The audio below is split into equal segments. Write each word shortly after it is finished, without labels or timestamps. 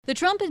The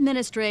Trump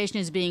administration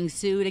is being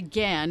sued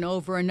again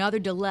over another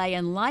delay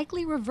and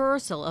likely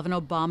reversal of an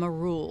Obama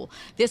rule.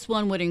 This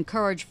one would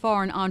encourage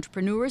foreign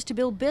entrepreneurs to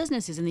build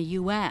businesses in the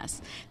U.S.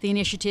 The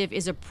initiative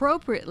is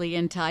appropriately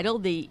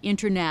entitled the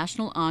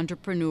International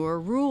Entrepreneur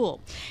Rule.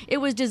 It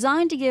was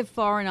designed to give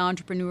foreign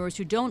entrepreneurs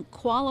who don't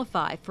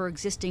qualify for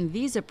existing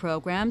visa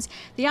programs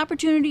the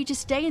opportunity to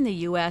stay in the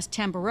U.S.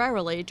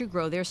 temporarily to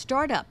grow their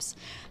startups.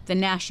 The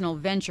National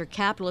Venture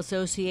Capital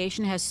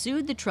Association has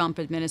sued the Trump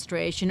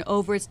administration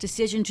over its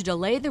decision to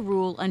delay the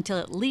rule until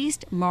at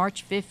least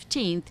March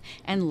 15th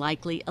and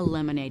likely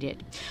eliminate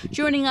it.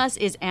 Joining us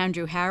is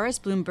Andrew Harris,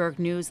 Bloomberg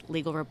News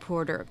legal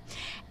reporter.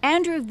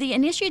 Andrew, the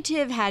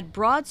initiative had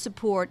broad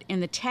support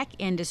in the tech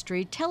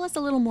industry. Tell us a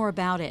little more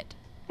about it.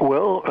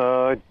 Well,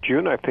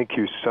 June, I think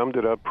you summed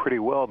it up pretty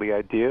well. The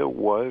idea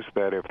was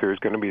that if there's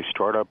going to be a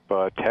startup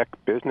tech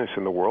business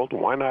in the world,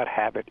 why not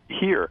have it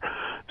here?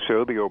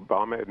 So the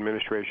Obama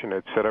administration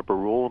had set up a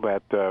rule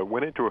that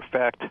went into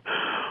effect,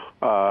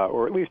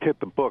 or at least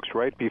hit the books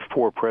right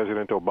before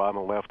President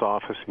Obama left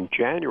office in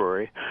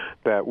January,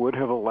 that would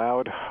have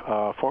allowed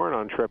foreign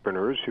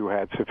entrepreneurs who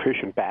had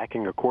sufficient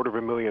backing,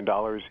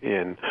 $250,000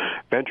 in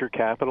venture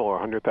capital or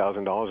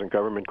 $100,000 in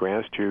government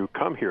grants, to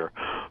come here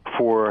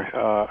for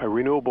a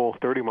renewable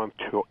 30-month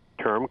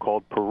term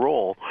called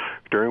parole,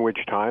 during which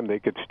time they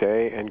could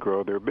stay and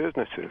grow their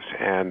businesses.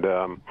 And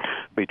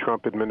the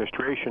Trump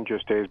administration,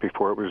 just days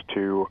before it was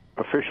to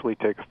officially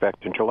take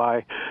effect in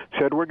July,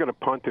 said we're going to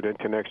punt it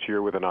into next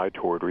year with an eye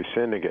toward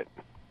rescinding it.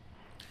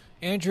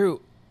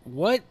 Andrew,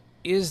 what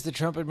is the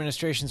Trump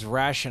administration's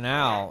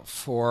rationale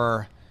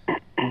for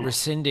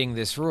rescinding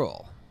this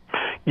rule?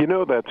 You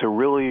know, that's a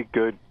really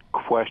good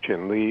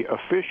question. The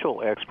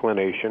official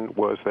explanation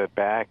was that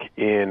back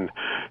in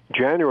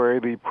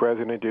January, the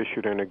president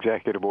issued an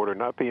executive order,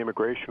 not the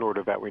immigration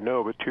order that we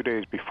know, but 2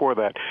 days before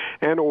that,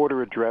 an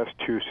order addressed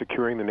to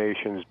securing the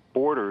nation's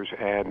borders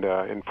and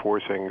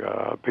enforcing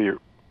the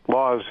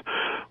laws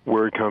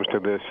where it comes to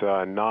this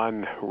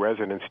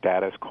non-resident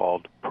status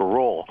called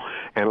parole.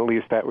 And at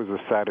least that was the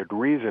cited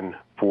reason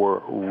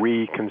for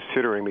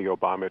reconsidering the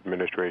Obama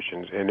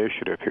administration's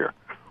initiative here.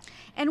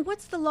 And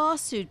what's the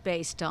lawsuit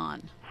based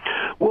on?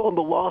 Well,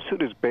 the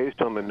lawsuit is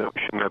based on the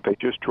notion that they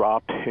just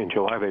dropped, in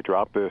July, they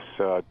dropped this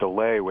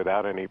delay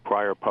without any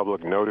prior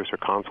public notice or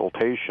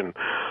consultation,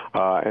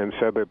 and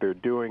said that they're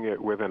doing it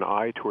with an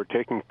eye toward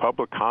taking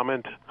public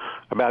comment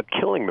about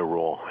killing the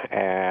rule.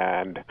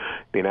 And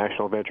the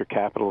National Venture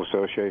Capital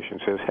Association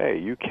says, hey,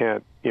 you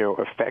can't,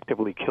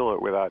 effectively kill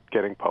it without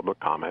getting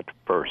public comment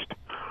first.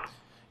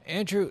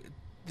 Andrew,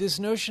 this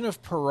notion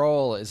of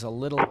parole is a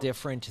little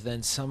different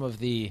than some of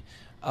the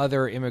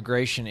other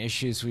immigration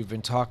issues we've been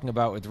talking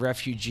about with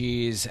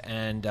refugees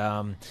and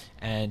the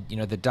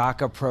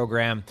DACA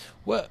program.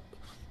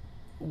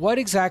 What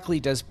exactly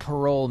does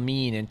parole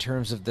mean in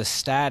terms of the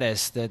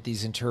status that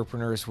these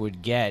entrepreneurs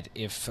would get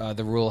if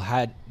the rule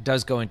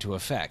does go into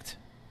effect?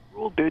 The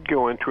rule did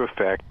go into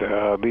effect.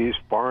 These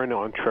foreign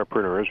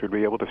entrepreneurs would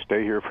be able to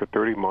stay here for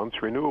 30 months,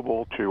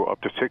 renewable to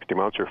up to 60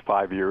 months or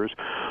 5 years.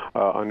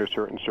 Under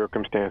certain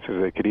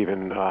circumstances, they could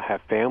even have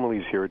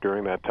families here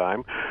during that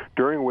time,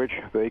 during which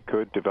they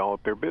could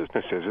develop their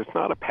businesses. It's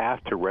not a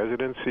path to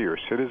residency or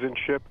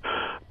citizenship,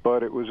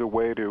 but it was a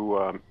way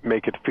to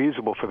make it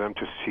feasible for them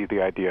to see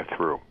the idea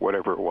through,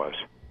 whatever it was.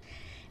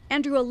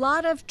 Andrew, a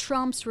lot of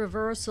Trump's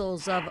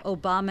reversals of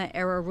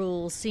Obama-era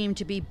rules seem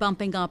to be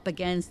bumping up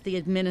against the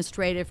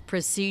Administrative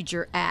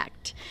Procedure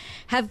Act.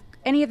 Have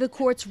any of the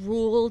courts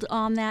ruled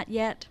on that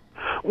yet?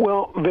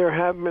 Well, there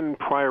have been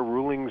prior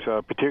rulings,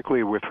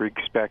 particularly with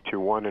respect to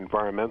one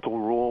environmental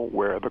rule,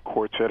 where the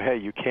court said, hey,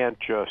 you can't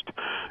just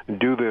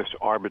do this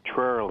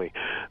arbitrarily.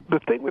 The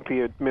thing with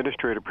the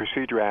Administrative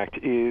Procedure Act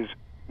is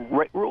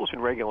rules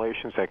and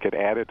regulations that get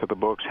added to the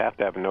books have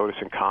to have a notice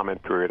and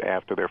comment period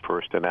after they're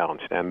first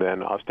announced, and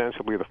then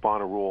ostensibly the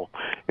final rule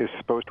is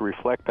supposed to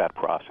reflect that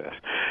process.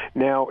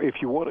 Now, if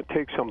you want to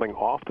take something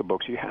off the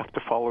books, you have to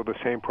follow the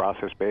same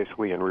process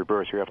basically in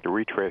reverse. You have to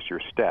retrace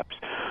your steps.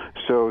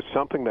 So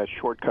something that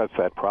shortcuts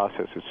that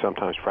process is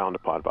sometimes frowned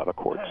upon by the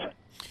courts.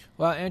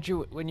 Well,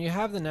 Andrew, when you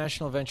have the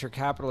National Venture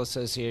Capital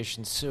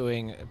Association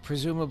suing,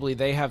 presumably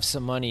they have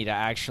some money to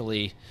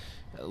actually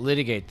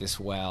litigate this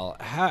well.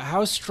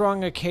 How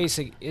strong a case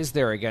is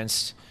there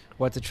against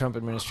what the Trump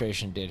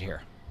administration did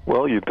here?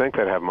 Well, you'd think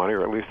they'd have money,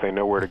 or at least they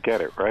know where to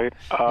get it, right?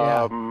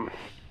 Yeah.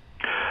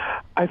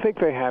 I think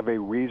they have a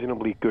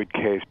reasonably good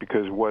case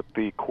because what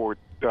the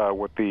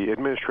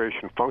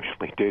administration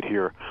functionally did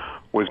here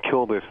was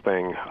kill this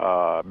thing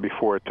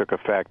before it took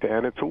effect.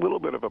 And it's a little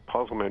bit of a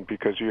puzzlement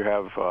because you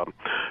have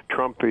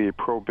Trump, the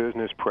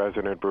pro-business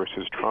president,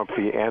 versus Trump,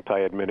 the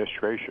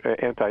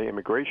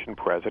anti-immigration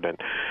president.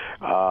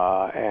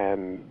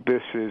 And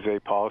this is a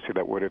policy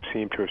that would have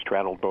seemed to have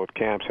straddled both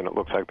camps, and it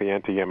looks like the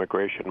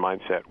anti-immigration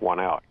mindset won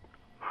out.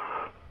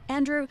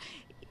 Andrew,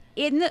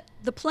 some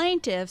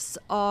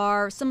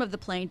of the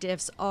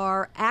plaintiffs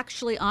are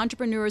actually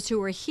entrepreneurs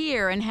who are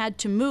here and had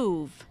to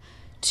move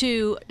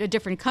to a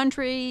different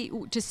country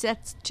to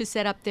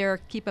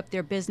keep up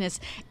their business.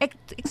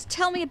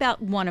 Tell me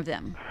about one of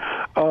them.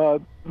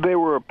 They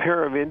were a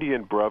pair of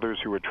Indian brothers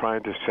who were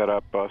trying to set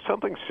up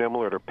something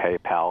similar to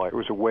PayPal. It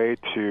was a way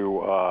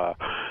to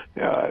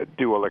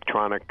do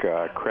electronic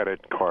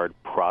credit card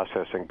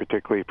processing,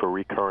 particularly for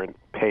recurrent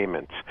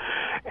payments.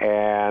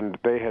 And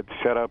they had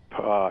set up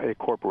a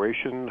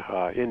corporation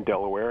in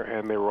Delaware,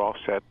 and they were all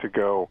set to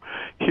go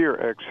here,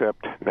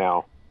 except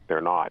now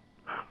they're not.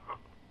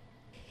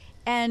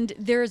 And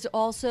there's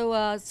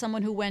also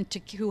someone who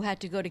had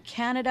to go to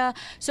Canada.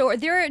 So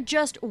they're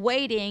just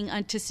waiting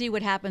to see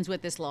what happens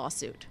with this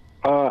lawsuit.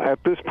 At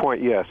this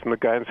point, yes. And the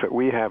guidance that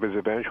we have is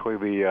eventually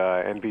the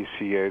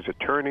NVCA's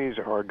attorneys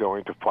are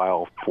going to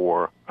file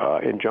for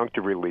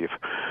injunctive relief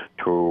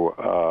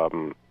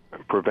to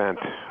prevent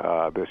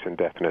this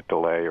indefinite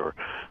delay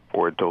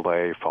or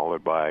delay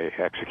followed by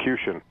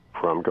execution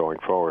from going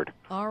forward.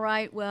 All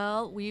right.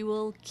 Well, we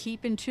will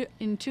keep in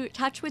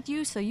touch with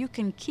you so you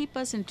can keep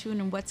us in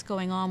tune on what's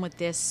going on with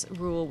this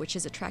rule, which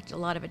has attracted a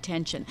lot of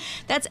attention.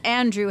 That's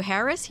Andrew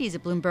Harris. He's a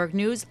Bloomberg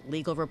News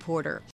legal reporter.